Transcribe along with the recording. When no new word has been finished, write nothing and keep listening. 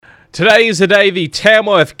Today is the day, the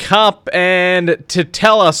Tamworth Cup, and to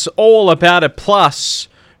tell us all about it, plus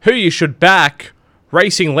who you should back,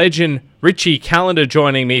 racing legend Richie Callander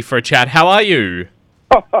joining me for a chat. How are you?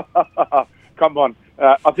 Come on.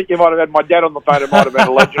 I think you might have had my dad on the phone. It might have been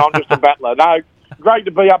a legend. I'm just a battler. No, great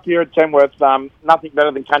to be up here at Tamworth. Nothing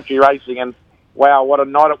better than country racing. And, wow, what a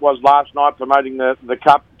night it was last night promoting the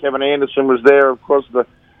Cup. Kevin Anderson was there, of course, the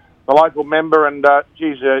local member. And,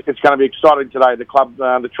 it's going to be exciting today. The club,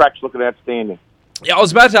 the track's looking outstanding. Yeah, I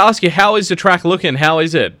was about to ask you, how is the track looking? How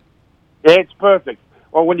is it? Yeah, it's perfect.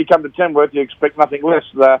 Well, when you come to Tamworth, you expect nothing less.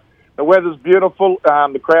 The weather's beautiful.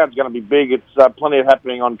 The crowd's going to be big. It's plenty of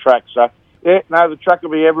happening on track. So, yeah, no, the track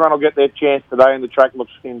will be, everyone will get their chance today, and the track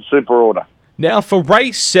looks in super order. Now, for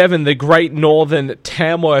race 7, the Great Northern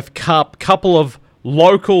Tamworth Cup, couple of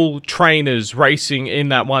local trainers racing in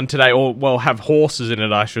that one today, or, well, have horses in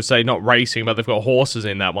it, I should say. Not racing, but they've got horses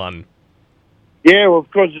in that one. Yeah, well,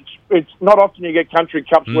 of course, it's not often you get country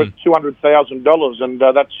cups worth $200,000, and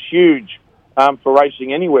that's huge for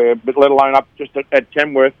racing anywhere, but let alone up just at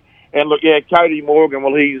Tamworth. And look, yeah, Cody Morgan,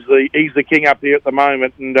 well, he's the king up here at the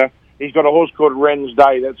moment, and he's got a horse called Wren's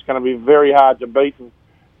Day. That's going to be very hard to beat. And,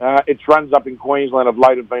 its runs up in Queensland of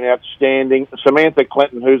late have been outstanding. Samantha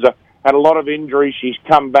Clinton, who's had a lot of injuries, she's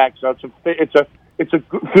come back. So it's a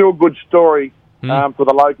feel-good story for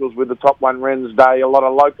the locals with the top one, Wren's Day. A lot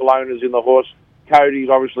of local owners in the horse. Cody's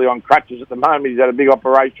obviously on crutches at the moment. He's had a big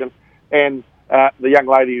operation. And the young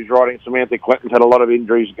lady who's riding, Samantha Clinton's had a lot of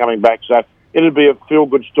injuries coming back. So it'd be a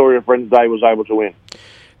feel-good story if Wren's Day was able to win.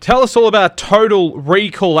 Tell us all about Total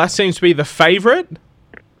Recall. That seems to be the favourite.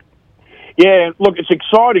 Yeah, look, it's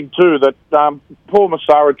exciting too that Paul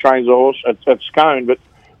Massara trains a horse at Scone, but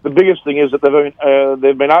the biggest thing is that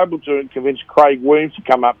they've been able to convince Craig Williams to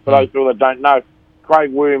come up. For those people that don't know,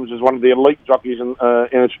 Craig Williams is one of the elite jockeys in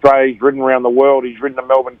Australia. He's ridden around the world. He's ridden a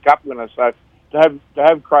Melbourne Cup winner. So to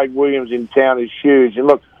have Craig Williams in town is huge. And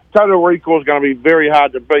look, Total Recall is going to be very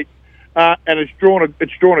hard to beat. And it's drawn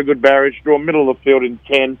a good barrier. It's drawn middle of the field in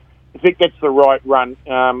 10. If it gets the right run,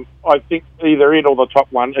 I think either it or the top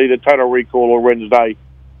one, either Total Recall or Wren's Day,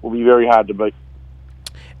 will be very hard to beat.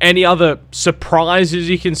 Any other surprises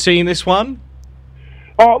you can see in this one?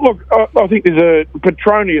 Oh, look, I think there's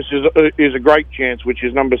Petronius is a great chance, which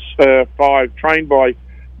is number 5, trained by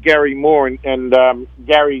Gary Moore, and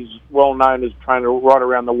Gary's well known as trainer right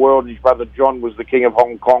around the world. His brother John was the king of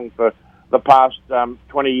Hong Kong for the past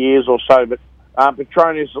 20 years or so, but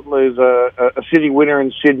Petronius is a city winner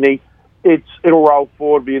in Sydney. It'll roll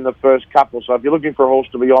forward, be in the first couple. So if you're looking for a horse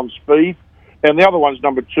to be on speed, and the other one's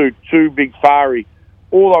number 2, Too Big Fari.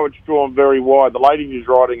 Although it's drawn very wide, the lady who's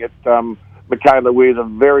riding it, Michaela Weir, is a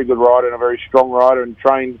very good rider and a very strong rider, and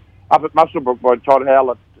trained up at Muswellbrook by Todd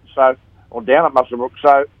Howlett, or down at Muswellbrook.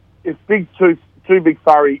 So if Too Big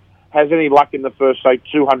Fari has any luck in the first, say,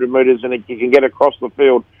 200 metres, and you can get across the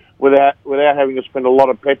field without having to spend a lot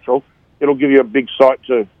of petrol, it'll give you a big sight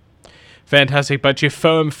too. Fantastic. But your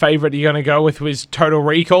firm favourite you're going to go with was Total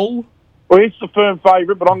Recall? Well, it's the firm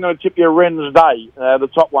favourite, but I'm going to tip you Wren's Day, the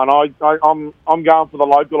top one. I'm going for the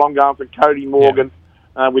local. I'm going for Cody Morgan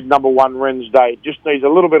with number 1, Wren's Day. Just needs a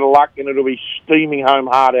little bit of luck, and it'll be steaming home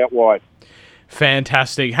hard out wide.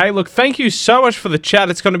 Fantastic. Hey, look, thank you so much for the chat.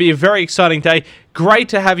 It's going to be a very exciting day. Great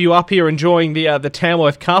to have you up here enjoying the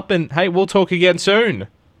Tamworth Cup, and hey, we'll talk again soon.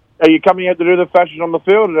 Are you coming out to do the fashion on the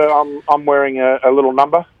field? I'm wearing a little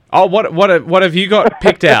number. Oh, what have you got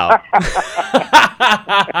picked out?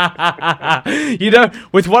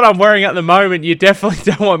 With what I'm wearing at the moment, you definitely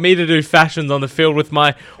don't want me to do fashions on the field with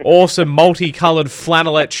my awesome multicoloured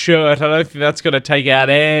flannelette shirt. I don't think that's going to take out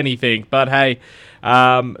anything. But hey,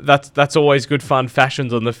 that's always good fun,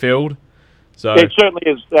 fashions on the field. So it certainly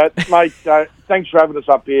is, mate. Thanks for having us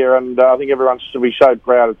up here, and I think everyone should be so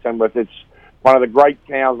proud of Tamworth. It's one of the great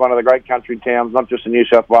towns, one of the great country towns, not just in New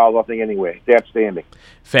South Wales, I think anywhere. It's outstanding.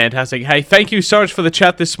 Fantastic. Hey, thank you so much for the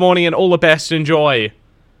chat this morning, and all the best. Enjoy.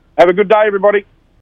 Have a good day, everybody.